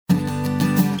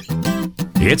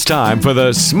It's time for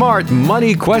the Smart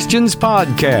Money Questions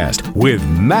Podcast with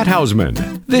Matt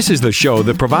Hausman. This is the show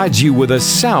that provides you with a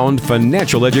sound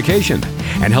financial education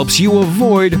and helps you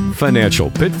avoid financial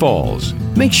pitfalls.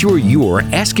 Make sure you are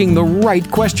asking the right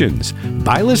questions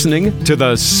by listening to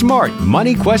the Smart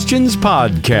Money Questions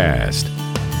Podcast.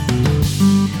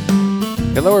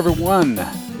 Hello, everyone.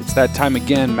 It's that time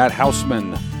again, Matt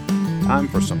Hausman. Time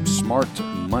for some smart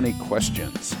money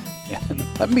questions. And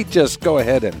let me just go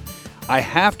ahead and I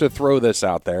have to throw this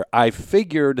out there. I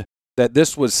figured that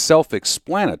this was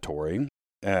self-explanatory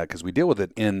because we deal with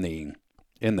it in the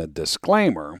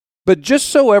disclaimer. But just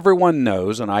so everyone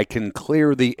knows, and I can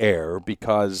clear the air,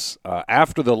 because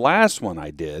after the last one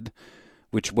I did,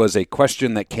 which was a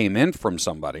question that came in from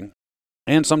somebody,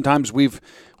 and sometimes we've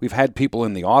had people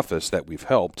in the office that we've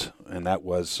helped, and that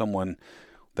was someone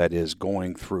that is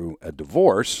going through a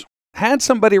divorce, had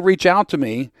somebody reach out to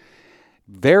me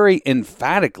very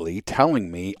emphatically telling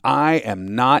me I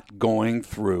am not going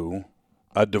through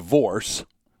a divorce.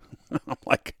 I'm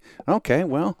like, okay,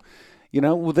 well,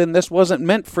 then this wasn't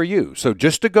meant for you. So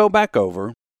just to go back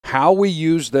over, how we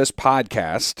use this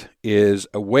podcast is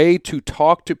a way to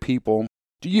talk to people,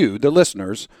 to you, the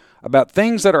listeners, about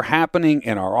things that are happening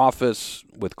in our office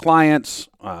with clients,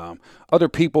 other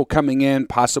people coming in,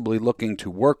 possibly looking to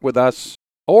work with us,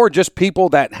 or just people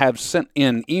that have sent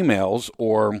in emails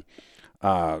or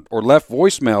left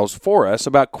voicemails for us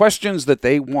about questions that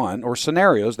they want or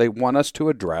scenarios they want us to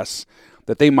address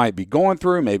that they might be going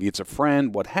through. Maybe it's a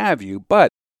friend, what have you. But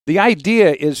the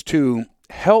idea is to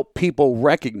help people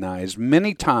recognize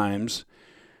many times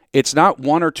it's not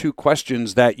one or two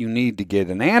questions that you need to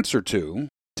get an answer to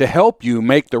help you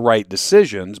make the right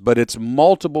decisions, but it's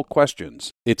multiple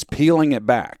questions. It's peeling it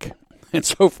back. And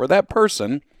so for that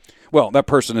person, well, that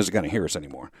person isn't going to hear us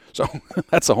anymore. So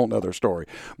that's a whole nother story.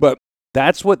 But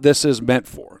that's what this is meant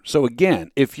for. So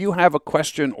again, if you have a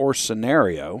question or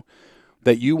scenario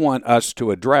that you want us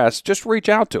to address, just reach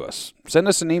out to us. Send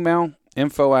us an email,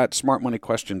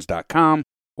 info@smartmoneyquestions.com,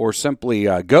 or simply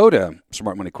go to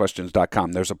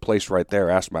smartmoneyquestions.com. There's a place right there,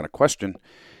 ask about a question,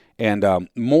 and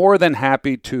more than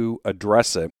happy to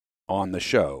address it on the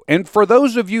show. And for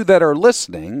those of you that are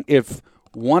listening, if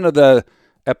one of the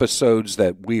episodes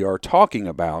that we are talking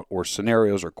about, or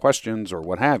scenarios or questions or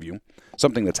what have you,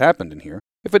 something that's happened in here,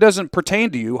 if it doesn't pertain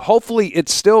to you, hopefully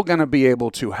it's still going to be able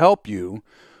to help you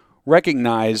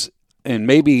recognize in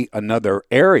maybe another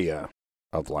area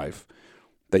of life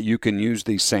that you can use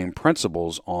these same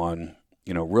principles on,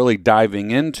 really diving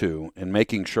into and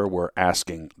making sure we're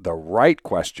asking the right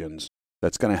questions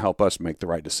that's going to help us make the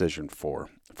right decision for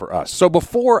us. So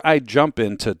before I jump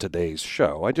into today's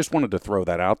show, I just wanted to throw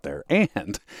that out there.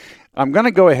 And I'm going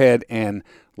to go ahead and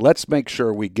let's make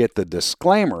sure we get the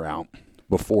disclaimer out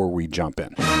before we jump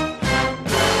in.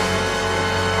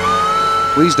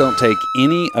 Please don't take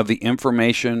any of the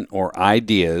information or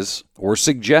ideas or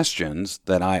suggestions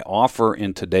that I offer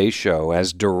in today's show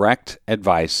as direct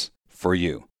advice for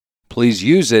you. Please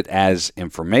use it as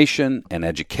information and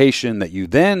education that you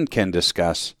then can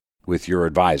discuss with your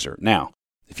advisor. Now,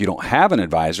 if you don't have an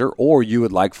advisor or you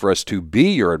would like for us to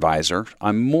be your advisor,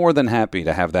 I'm more than happy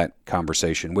to have that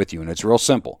conversation with you. And it's real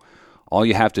simple. All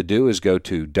you have to do is go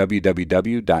to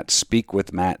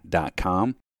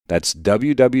www.speakwithmatt.com. That's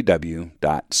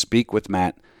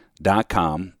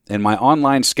www.speakwithmatt.com. And my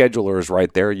online scheduler is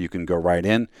right there. You can go right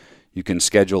in. You can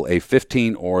schedule a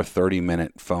 15 or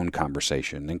 30-minute phone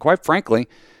conversation. And quite frankly,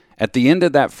 at the end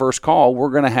of that first call, we're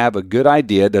going to have a good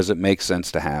idea. Does it make sense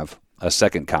to have a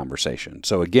second conversation?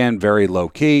 So again, very low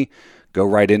key. Go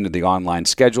right into the online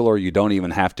scheduler. You don't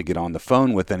even have to get on the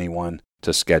phone with anyone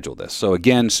to schedule this. So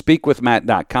again,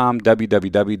 speakwithmatt.com,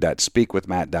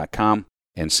 www.speakwithmatt.com,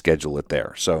 and schedule it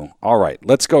there. So, all right,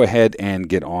 let's go ahead and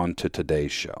get on to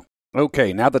today's show.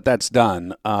 Okay, now that that's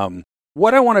done,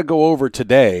 what I want to go over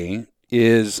today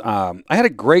is I had a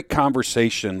great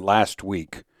conversation last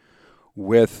week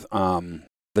with the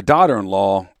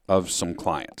daughter-in-law of some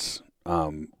clients.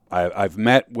 I've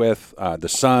met with the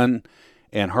son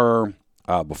and her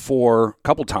before, a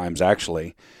couple times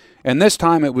actually, and this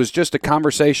time it was just a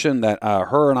conversation that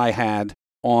her and I had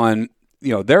on,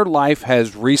 their life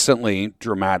has recently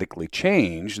dramatically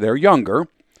changed. They're younger.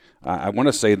 I want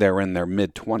to say they're in their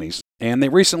mid-20s, and they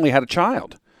recently had a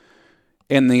child.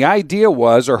 And the idea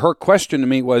was, or her question to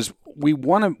me was, we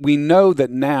know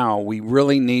that now we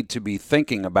really need to be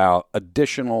thinking about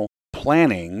additional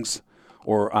plannings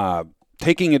or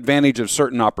taking advantage of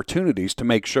certain opportunities to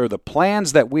make sure the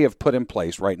plans that we have put in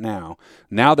place right now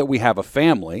that we have a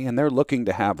family and they're looking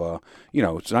to have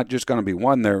it's not just going to be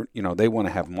one, they want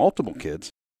to have multiple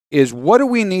kids, is what do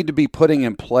we need to be putting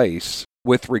in place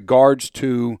with regards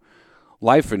to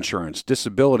life insurance,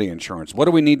 disability insurance. What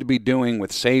do we need to be doing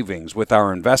with savings, with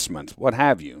our investments, what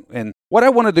have you? And what I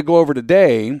wanted to go over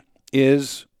today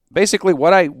is basically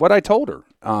what I told her.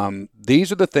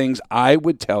 These are the things I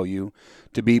would tell you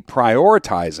to be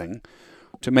prioritizing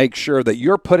to make sure that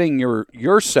you're putting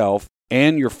yourself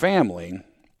and your family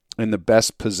in the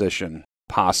best position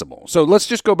possible. So let's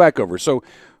just go back over. So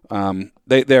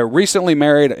they're recently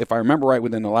married, if I remember right,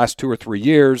 within the last 2 or 3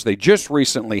 years. They just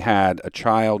recently had a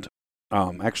child.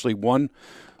 Actually, one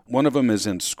of them is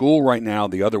in school right now.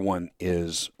 The other one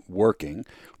is working.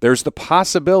 There's the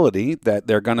possibility that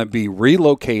they're going to be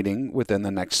relocating within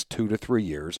the next 2 to 3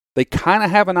 years. They kind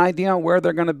of have an idea on where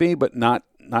they're going to be, but not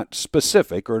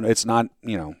specific, or it's not,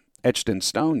 etched in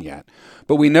stone yet.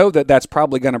 But we know that that's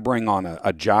probably going to bring on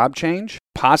a job change,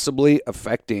 possibly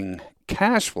affecting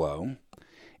cash flow.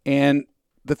 And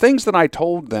the things that I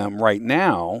told them right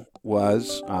now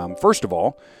was, first of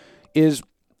all, is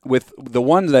with the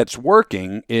one that's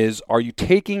working is, are you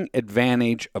taking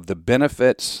advantage of the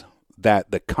benefits that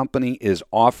the company is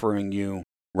offering you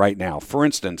right now? For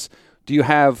instance, do you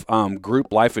have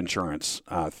group life insurance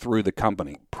through the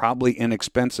company? Probably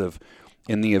inexpensive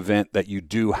in the event that you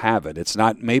do have it. It's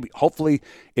not, hopefully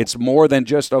it's more than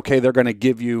just, okay, they're going to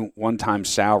give you one-time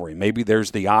salary. Maybe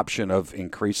there's the option of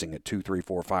increasing it 2, 3,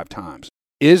 4, 5 times.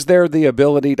 Is there the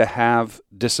ability to have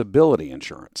disability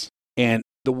insurance? And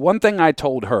the one thing I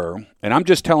told her, and I'm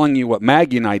just telling you what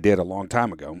Maggie and I did a long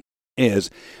time ago,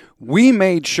 is we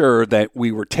made sure that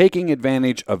we were taking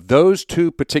advantage of those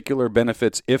 2 particular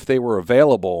benefits if they were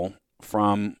available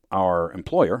from our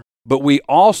employer. But we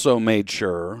also made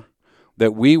sure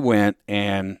that we went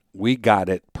and we got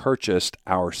it purchased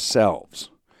ourselves.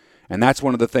 And that's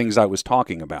one of the things I was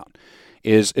talking about,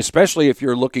 is especially if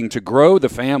you're looking to grow the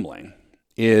family,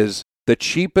 is the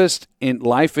cheapest in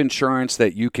life insurance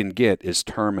that you can get is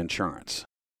term insurance.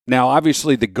 Now,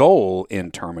 obviously, the goal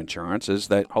in term insurance is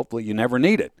that hopefully you never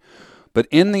need it. But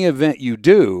in the event you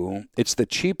do, it's the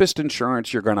cheapest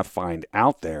insurance you're going to find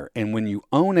out there. And when you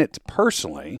own it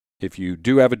personally, if you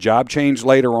do have a job change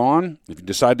later on, if you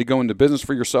decide to go into business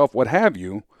for yourself, what have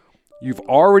you, you've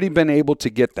already been able to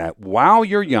get that while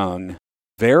you're young,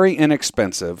 very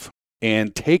inexpensive,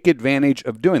 and take advantage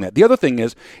of doing that. The other thing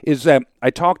is that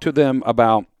I talked to them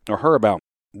about, or her about,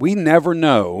 we never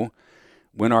know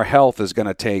when our health is going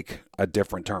to take a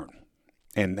different turn.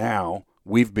 And now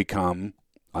we've become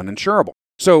uninsurable.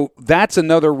 So that's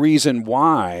another reason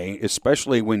why,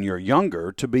 especially when you're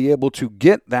younger, to be able to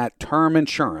get that term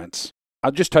insurance.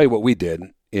 I'll just tell you what we did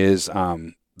is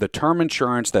the term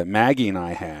insurance that Maggie and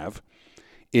I have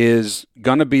is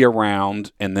going to be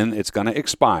around, and then it's going to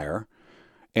expire,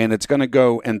 and it's going to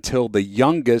go until the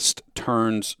youngest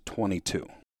turns 22.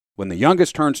 When the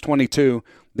youngest turns 22,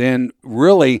 then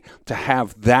really to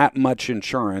have that much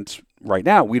insurance right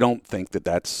now, we don't think that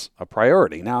that's a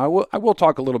priority. Now, I will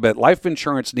talk a little bit. Life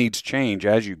insurance needs change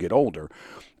as you get older.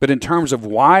 But in terms of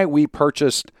why we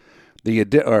purchased the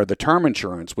term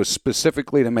insurance was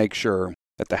specifically to make sure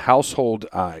that the household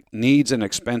needs and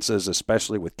expenses,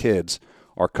 especially with kids,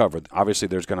 are covered. Obviously,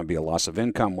 there's going to be a loss of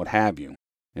income, what have you.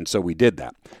 And so we did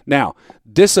that. Now,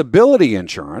 disability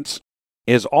insurance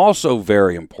is also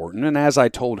very important. And as I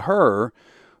told her,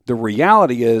 the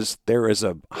reality is there is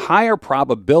a higher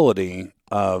probability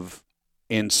of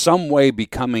in some way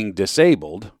becoming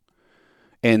disabled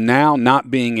and now not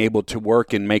being able to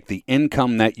work and make the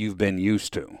income that you've been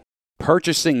used to.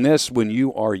 Purchasing this when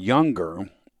you are younger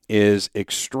is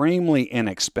extremely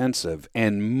inexpensive,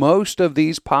 and most of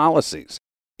these policies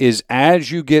is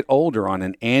as you get older on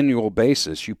an annual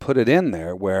basis, you put it in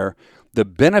there where the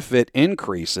benefit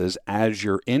increases as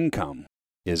your income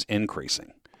is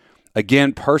increasing.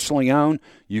 Again, personally owned,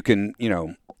 you can,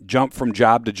 jump from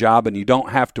job to job and you don't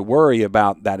have to worry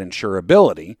about that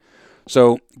insurability.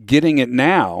 So getting it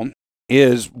now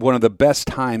is one of the best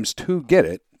times to get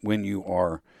it when you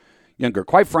are younger.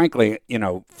 Quite frankly,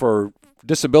 for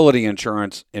disability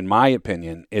insurance, in my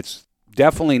opinion, it's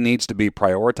definitely needs to be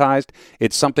prioritized.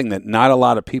 It's something that not a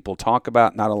lot of people talk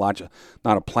about, not a lot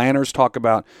of planners talk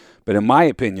about. But in my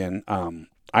opinion,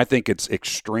 I think it's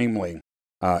extremely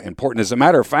important. As a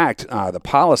matter of fact, the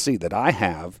policy that I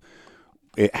have,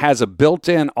 it has a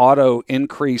built-in auto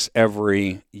increase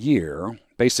every year,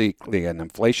 basically an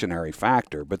inflationary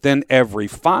factor. But then every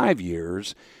 5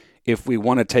 years, if we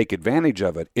want to take advantage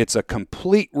of it, it's a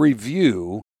complete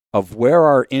review of where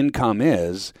our income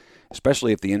is,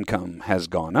 especially if the income has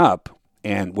gone up.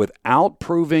 And without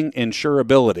proving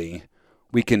insurability,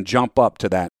 we can jump up to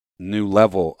that new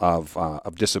level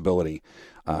of disability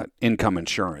income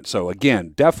insurance. So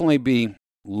again, definitely be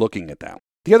looking at that.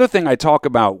 The other thing I talk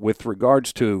about with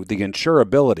regards to the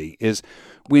insurability is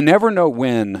we never know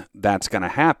when that's going to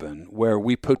happen, where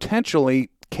we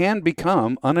potentially can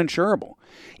become uninsurable,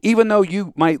 even though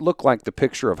you might look like the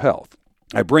picture of health.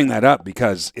 I bring that up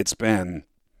because it's been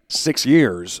 6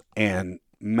 years and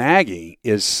Maggie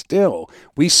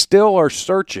we still are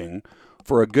searching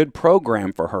for a good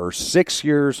program for her 6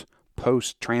 years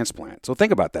post-transplant. So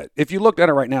think about that. If you looked at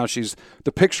her right now, she's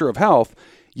the picture of health,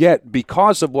 yet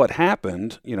because of what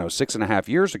happened, 6.5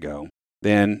 years ago,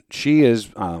 then she is,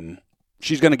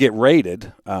 she's going to get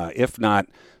rated. If not,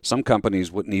 some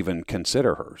companies wouldn't even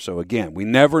consider her. So again, we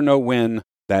never know when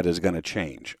that is going to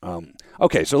change.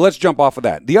 Okay, so let's jump off of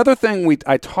that. The other thing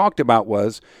I talked about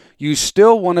was you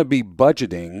still want to be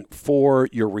budgeting for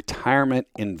your retirement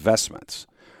investments,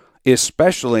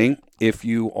 especially if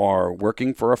you are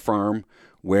working for a firm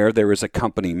where there is a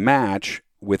company match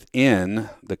within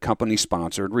the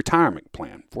company-sponsored retirement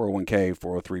plan, 401k,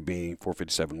 403b,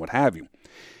 457, what have you,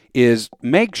 is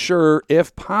make sure,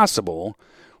 if possible,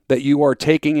 that you are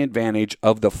taking advantage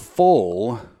of the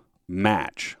full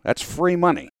match. That's free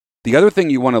money. The other thing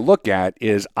you want to look at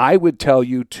is I would tell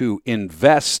you to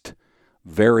invest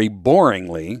very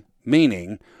boringly,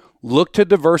 meaning look to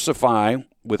diversify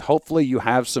with hopefully you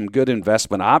have some good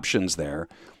investment options there.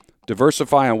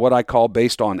 Diversify on what I call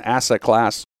based on asset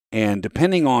class. And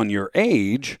depending on your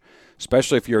age,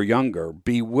 especially if you're younger,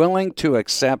 be willing to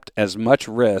accept as much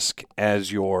risk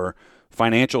as your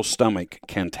financial stomach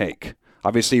can take.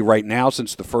 Obviously, right now,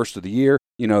 since the first of the year,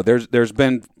 there's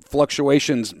been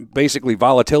fluctuations, basically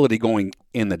volatility going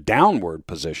in the downward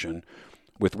position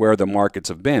with where the markets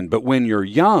have been. But when you're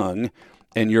young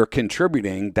and you're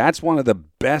contributing, that's one of the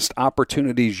best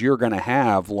opportunities you're going to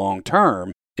have long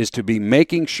term, is to be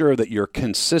making sure that you're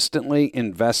consistently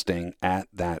investing at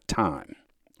that time.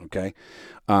 Okay.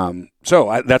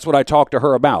 That's what I talked to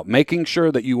her about, making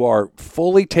sure that you are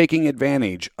fully taking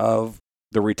advantage of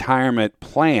the retirement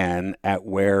plan at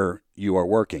where you are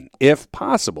working. If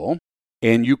possible,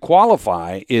 and you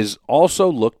qualify, is also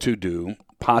look to do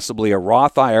possibly a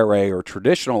Roth IRA or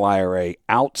traditional IRA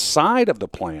outside of the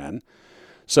plan.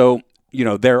 So,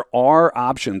 there are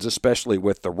options, especially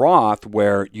with the Roth,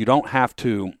 where you don't have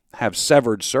to have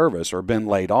severed service or been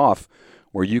laid off,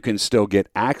 where you can still get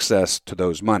access to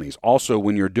those monies. Also,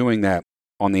 when you're doing that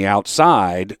on the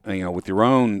outside, with your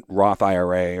own Roth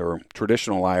IRA or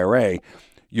traditional IRA,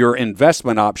 your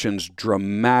investment options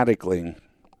dramatically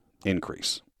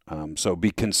increase. So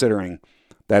be considering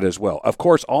that as well. Of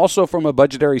course, also from a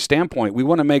budgetary standpoint, we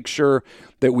want to make sure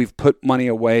that we've put money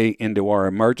away into our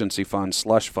emergency fund,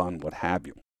 slush fund, what have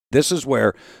you. This is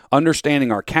where understanding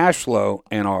our cash flow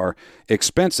and our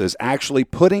expenses, actually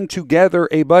putting together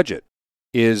a budget,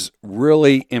 is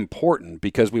really important,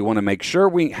 because we want to make sure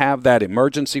we have that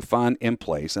emergency fund in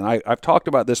place. And I've talked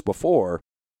about this before.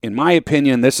 In my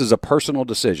opinion, this is a personal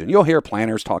decision. You'll hear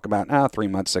planners talk about 3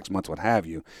 months, 6 months, what have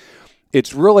you.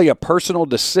 It's really a personal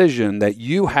decision that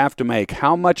you have to make.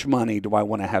 How much money do I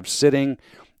want to have sitting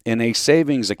in a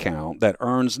savings account that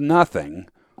earns nothing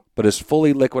but is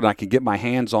fully liquid? I can get my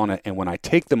hands on it, and when I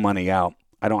take the money out,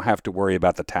 I don't have to worry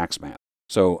about the tax man.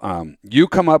 So you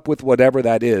come up with whatever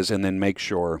that is, and then make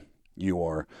sure you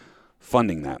are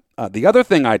funding that. The other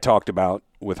thing I talked about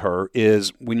with her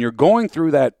is when you're going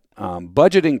through that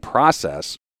budgeting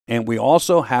process, and we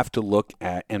also have to look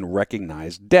at and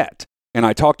recognize debt. And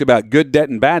I talked about good debt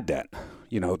and bad debt.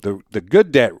 The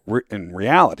good debt in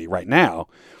reality right now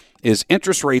is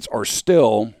interest rates are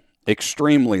still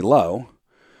extremely low.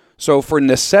 So for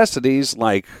necessities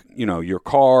like, your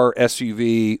car,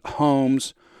 SUV,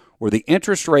 homes, where the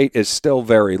interest rate is still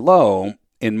very low,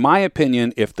 in my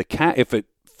opinion, if it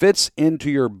fits into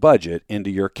your budget, into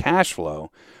your cash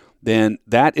flow, then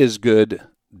that is good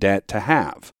debt to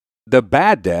have. The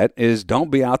bad debt is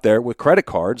don't be out there with credit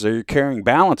cards or you're carrying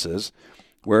balances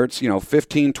where it's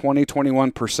 15, 20,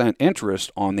 21%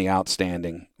 interest on the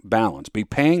outstanding balance. Be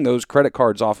paying those credit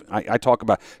cards off. I talk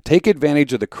about take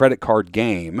advantage of the credit card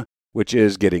game, which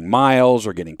is getting miles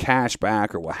or getting cash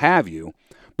back or what have you.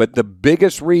 But the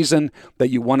biggest reason that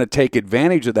you want to take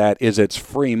advantage of that is it's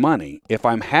free money. If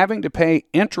I'm having to pay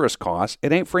interest costs,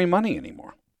 it ain't free money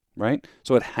anymore, right?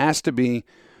 So it has to be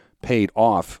paid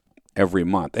off every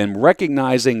month. And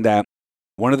recognizing that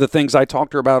one of the things I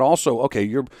talked to her about also, okay,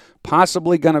 you're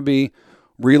possibly going to be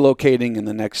relocating in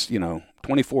the next,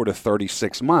 24 to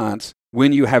 36 months.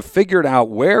 When you have figured out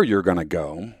where you're going to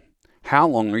go, how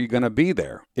long are you going to be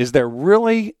there? Is there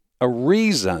really a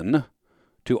reason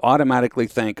to automatically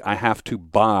think I have to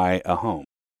buy a home?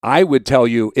 I would tell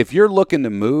you, if you're looking to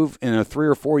move in a 3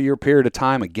 or 4 year period of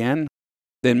time, again,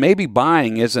 then maybe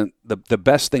buying isn't the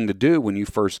best thing to do when you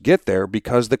first get there,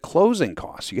 because the closing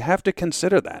costs, you have to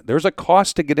consider that. There's a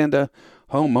cost to get into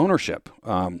home ownership.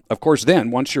 Of course,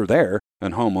 then once you're there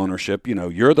in home ownership,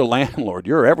 you're the landlord,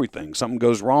 you're everything. Something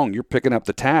goes wrong, you're picking up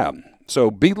the tab.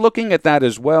 So be looking at that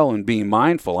as well and being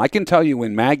mindful. I can tell you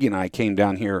when Maggie and I came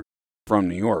down here from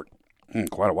New York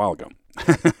quite a while ago,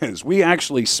 is we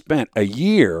actually spent a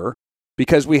year,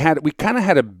 because we kind of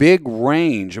had a big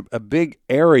range, a big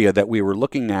area that we were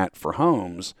looking at for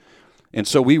homes. And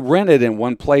so we rented in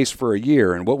one place for a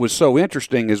year. And what was so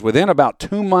interesting is within about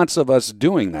 2 months of us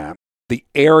doing that, the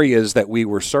areas that we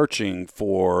were searching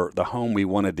for the home we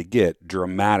wanted to get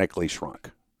dramatically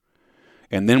shrunk.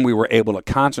 And then we were able to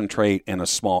concentrate in a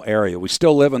small area. We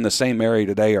still live in the same area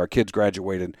today. Our kids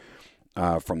graduated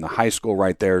from the high school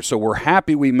right there. So we're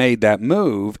happy we made that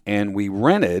move, and we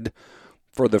rented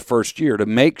for the first year to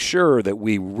make sure that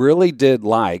we really did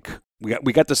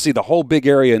we got to see the whole big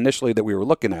area initially that we were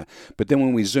looking at. But then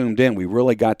when we zoomed in, we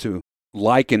really got to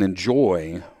like and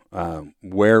enjoy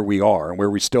where we are and where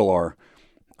we still are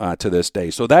to this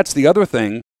day. So that's the other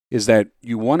thing, is that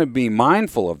you want to be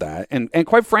mindful of that. And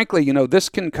quite frankly, this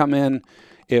can come in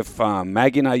if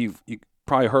Maggie and I, you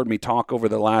probably heard me talk over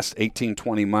the last 18,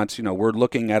 20 months, we're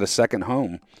looking at a second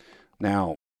home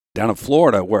now down in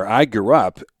Florida where I grew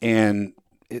up. And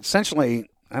essentially,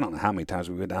 I don't know how many times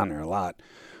we've been down there, a lot,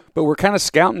 but we're kind of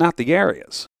scouting out the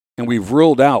areas. And we've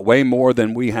ruled out way more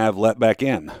than we have let back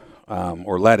in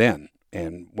or let in.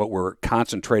 And what we're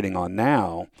concentrating on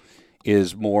now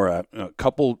is more a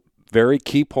couple very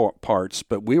key parts,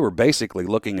 but we were basically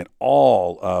looking at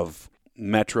all of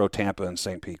Metro Tampa and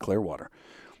St. Pete Clearwater.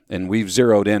 And we've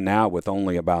zeroed in now with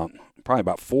only probably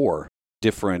about 4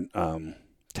 different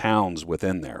towns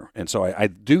within there. And so I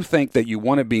do think that you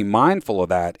want to be mindful of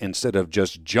that instead of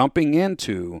just jumping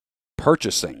into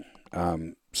purchasing.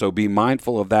 So be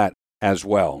mindful of that as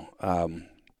well.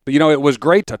 But, it was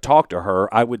great to talk to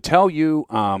her. I would tell you,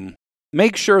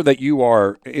 make sure that you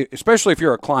are, especially if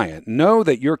you're a client, know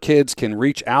that your kids can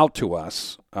reach out to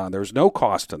us. There's no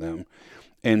cost to them.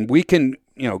 And we can,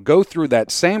 go through that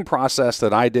same process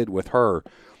that I did with her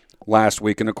last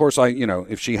week. And of course,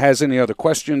 if she has any other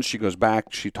questions, she goes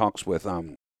back, she talks with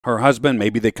her husband.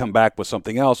 Maybe they come back with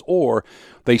something else, or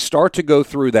they start to go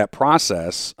through that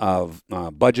process of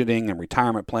budgeting and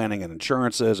retirement planning and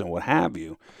insurances and what have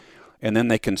you. And then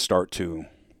they can start to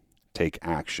take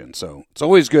action. So it's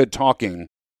always good talking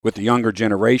with the younger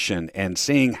generation and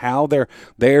seeing how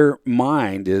their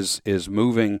mind is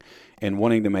moving and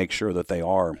wanting to make sure that they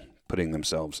are putting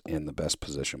themselves in the best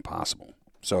position possible.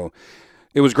 So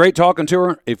it was great talking to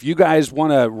her. If you guys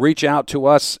want to reach out to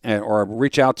us or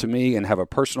reach out to me and have a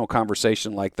personal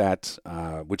conversation like that,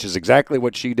 which is exactly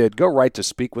what she did, go right to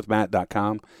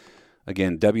speakwithmatt.com.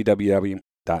 Again,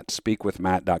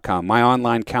 www.speakwithmatt.com. My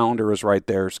online calendar is right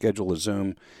there. Schedule a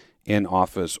Zoom,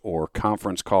 in-office, or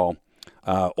conference call.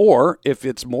 Or if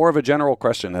it's more of a general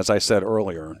question, as I said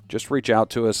earlier, just reach out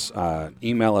to us.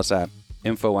 Email us at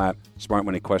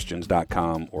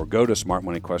info@smartmoneyquestions.com or go to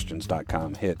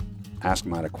smartmoneyquestions.com. Hit Ask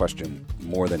Matt a Question.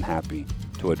 More than happy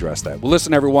to address that. Well,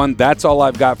 listen, everyone, that's all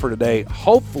I've got for today.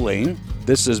 Hopefully,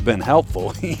 this has been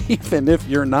helpful, even if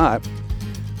you're not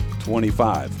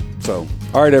 25. So,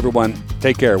 all right, everyone,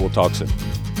 take care. We'll talk soon.